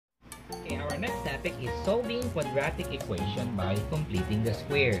next topic is solving quadratic equation by completing the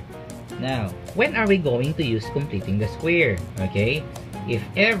square. Now, when are we going to use completing the square? Okay, if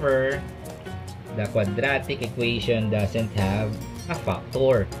ever the quadratic equation doesn't have a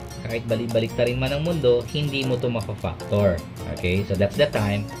factor, kahit balik-balik ta rin man ang mundo, hindi mo to maka-factor. Okay, so that's the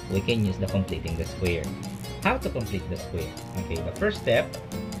time we can use the completing the square. How to complete the square? Okay, the first step,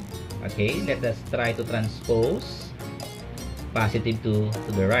 okay, let us try to transpose positive 2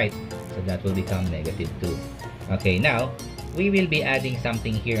 to the right. So that will become negative 2. Okay, now, we will be adding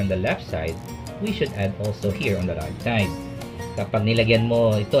something here on the left side. We should add also here on the right side. Kapag nilagyan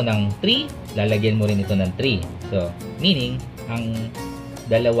mo ito ng 3, lalagyan mo rin ito ng 3. So, meaning, ang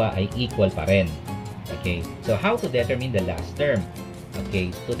dalawa ay equal pa rin. Okay, so how to determine the last term?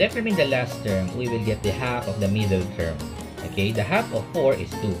 Okay, to determine the last term, we will get the half of the middle term. Okay, the half of 4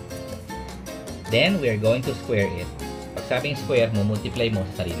 is 2. Then, we are going to square it. Pag sabing square mo, multiply mo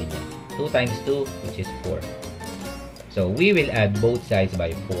sa sarili niya. 2 times 2, which is 4. So, we will add both sides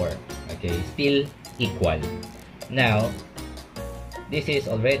by 4. Okay, still equal. Now, this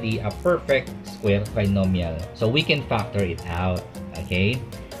is already a perfect square trinomial. So, we can factor it out. Okay,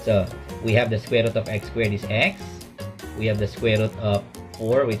 so, we have the square root of x squared is x. We have the square root of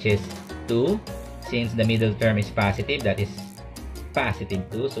 4, which is 2. Since the middle term is positive, that is positive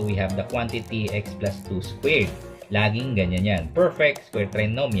 2. So, we have the quantity x plus 2 squared. Laging ganyan yan. Perfect square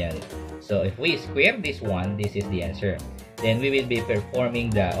trinomial. So, if we square this one, this is the answer. Then, we will be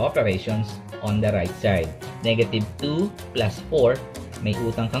performing the operations on the right side. Negative 2 plus 4. May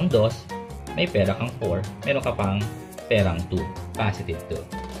utang kang 2. May pera kang 4. Meron ka pang perang 2. Positive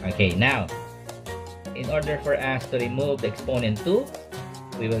 2. Okay, now, in order for us to remove the exponent 2,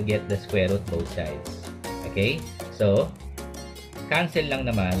 we will get the square root both sides. Okay? So, cancel lang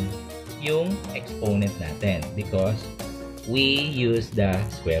naman yung exponent natin because we use the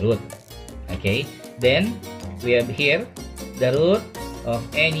square root. Okay? Then, we have here the root of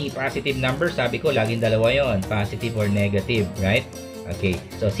any positive number. Sabi ko, laging dalawa yon, positive or negative, right? Okay.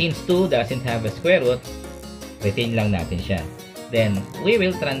 So, since 2 doesn't have a square root, retain lang natin siya. Then, we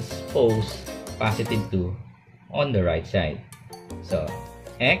will transpose positive 2 on the right side. So,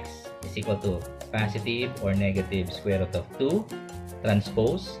 x is equal to positive or negative square root of 2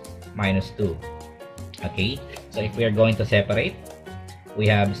 transpose minus 2. Okay, so if we are going to separate, we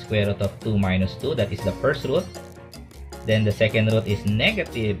have square root of 2 minus 2, that is the first root. Then the second root is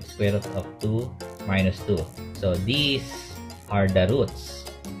negative square root of 2 minus 2. So these are the roots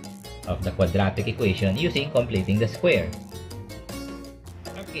of the quadratic equation using completing the square.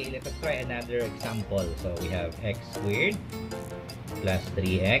 Okay, let us try another example. So we have x squared plus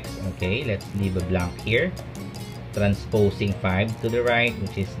 3x. Okay, let's leave a blank here. Transposing 5 to the right,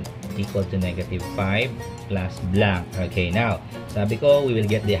 which is equal to negative 5 plus blank. Okay, now, sabi ko, we will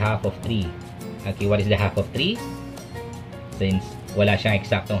get the half of 3. Okay, what is the half of 3? Since wala siyang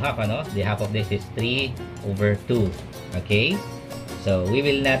eksaktong half, ano? The half of this is 3 over 2. Okay? So, we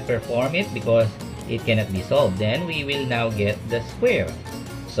will not perform it because it cannot be solved. Then, we will now get the square.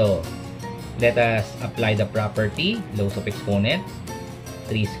 So, let us apply the property, laws of exponent.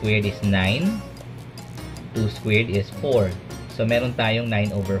 3 squared is 9. 2 squared is 4. So, meron tayong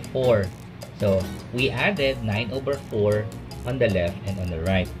 9 over 4. So, we added 9 over 4 on the left and on the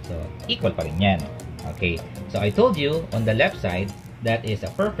right. So, equal pa rin yan. Okay. So, I told you, on the left side, that is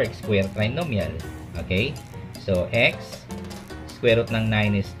a perfect square trinomial. Okay. So, x, square root ng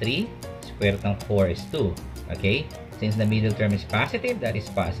 9 is 3. Square root ng 4 is 2. Okay. Since the middle term is positive, that is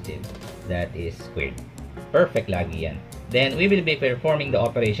positive. That is squared. Perfect lagi yan. Then, we will be performing the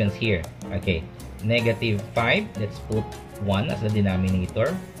operations here. Okay. Negative 5, let's put 1 as the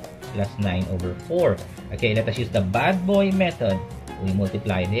denominator, plus 9 over 4. Okay, let us use the bad boy method. We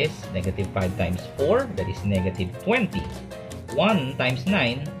multiply this, negative 5 times 4, that is negative 20. 1 times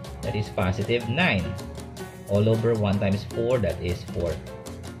 9, that is positive 9. All over 1 times 4, that is 4.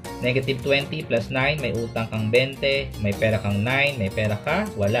 Negative 20 plus 9, may utang kang 20, may pera kang 9, may pera ka,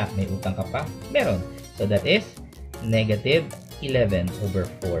 wala, may utang ka pa, meron. So that is negative 11 over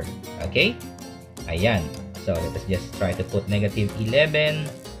 4. Okay? Ayan. So, let us just try to put negative 11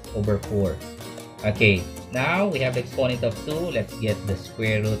 over 4. Okay. Now, we have the exponent of 2. Let's get the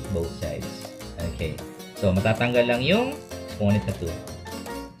square root both sides. Okay. So, matatanggal lang yung exponent na 2.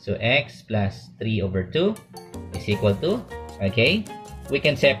 So, x plus 3 over 2 is equal to, okay, we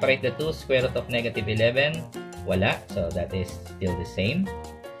can separate the 2. Square root of negative 11, wala. So, that is still the same.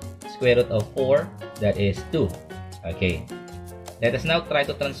 Square root of 4, that is 2. Okay. Let us now try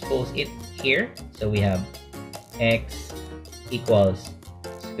to transpose it here. So we have x equals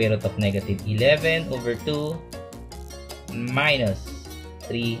square root of negative 11 over 2 minus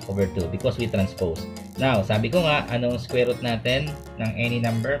 3 over 2 because we transpose. Now, sabi ko nga, anong square root natin ng any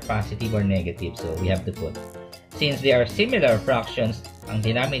number, positive or negative? So, we have to put. Since they are similar fractions, ang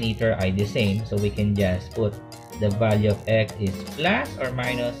denominator ay the same. So, we can just put the value of x is plus or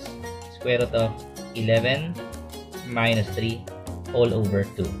minus square root of 11 minus 3 all over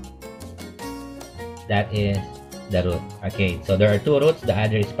 2. That is the root. Okay, so there are two roots. The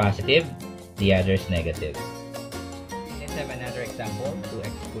other is positive, the other is negative. Let's have another example.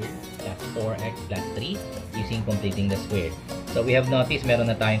 2x squared plus 4x plus 3 using completing the square. So we have noticed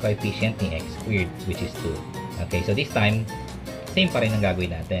meron na tayong coefficient ni x squared which is 2. Okay, so this time, same pa rin ang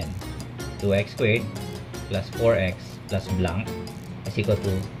gagawin natin. 2x squared plus 4x plus blank is equal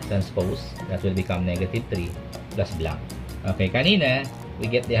to transpose. That will become negative 3 plus blank. Okay, kanina, we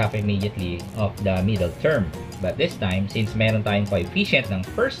get the half immediately of the middle term. But this time, since meron tayong coefficient ng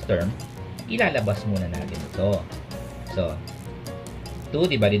first term, ilalabas muna natin ito. So, 2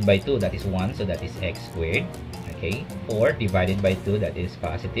 divided by 2, that is 1. So, that is x squared. Okay. 4 divided by 2, that is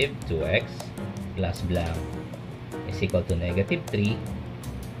positive 2x plus blank is equal to negative 3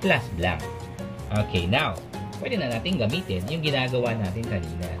 plus blank. Okay. Now, pwede na natin gamitin yung ginagawa natin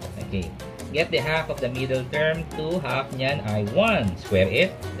kanina. Okay. Get the half of the middle term. 2 half niyan ay 1. Square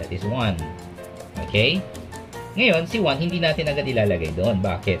it. That is 1. Okay. Ngayon, si 1, hindi natin agad ilalagay doon.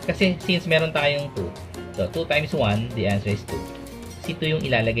 Bakit? Kasi since meron tayong 2, so 2 times 1, the answer is 2. Si 2 yung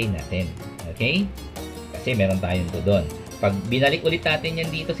ilalagay natin. Okay? Kasi meron tayong 2 doon. Pag binalik ulit natin yan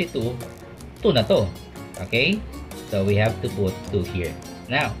dito si 2, 2 na to. Okay? So, we have to put 2 here.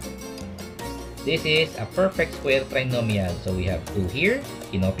 Now, this is a perfect square trinomial. So, we have 2 here.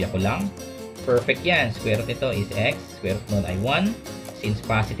 Kinopya ko lang. Perfect yan. Square root nito is x. Square root nun ay 1. Since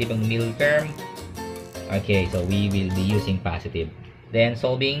positive ang middle term, okay, so we will be using positive. Then,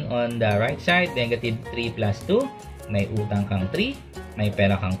 solving on the right side, negative 3 plus 2. May utang kang 3. May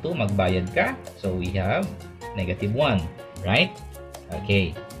pera kang 2. Magbayad ka. So, we have negative 1. Right?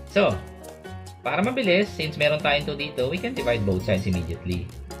 Okay. So, para mabilis, since meron tayong 2 dito, we can divide both sides immediately.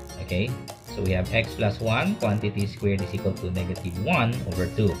 Okay? So, we have x plus 1. Quantity squared is equal to negative 1 over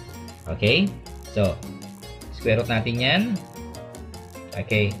 2. Okay? So, square root natin yan.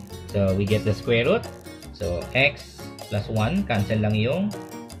 Okay. So, we get the square root. So, x plus 1, cancel lang yung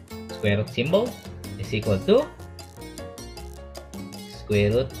square root symbol, is equal to square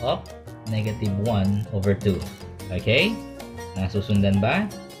root of negative 1 over 2. Okay? Nasusundan ba?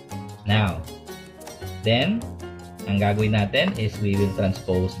 Now, then, ang gagawin natin is we will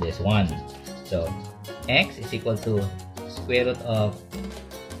transpose this one. So, x is equal to square root of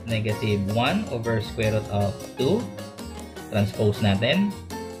negative 1 over square root of 2. Transpose natin,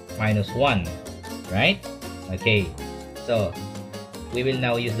 minus 1. Right? Okay. So, we will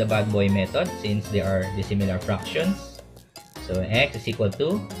now use the bad boy method since they are dissimilar fractions. So, x is equal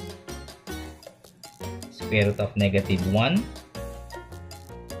to square root of negative 1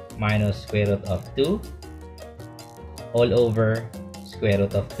 minus square root of 2 all over square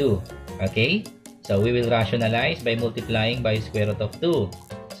root of 2. Okay? So, we will rationalize by multiplying by square root of 2.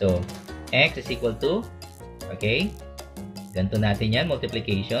 So, x is equal to, okay? Ganito natin yan,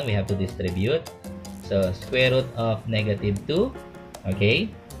 multiplication. We have to distribute. So, square root of negative 2, okay,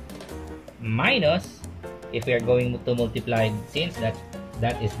 minus, if we are going to multiply, since that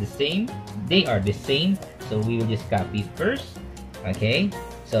is the same, they are the same, so we will just copy first, okay,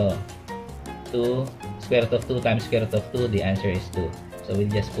 so, 2, square root of 2 times square root of 2, the answer is 2. So,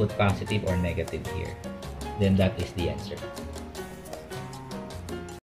 we'll just put positive or negative here. Then, that is the answer.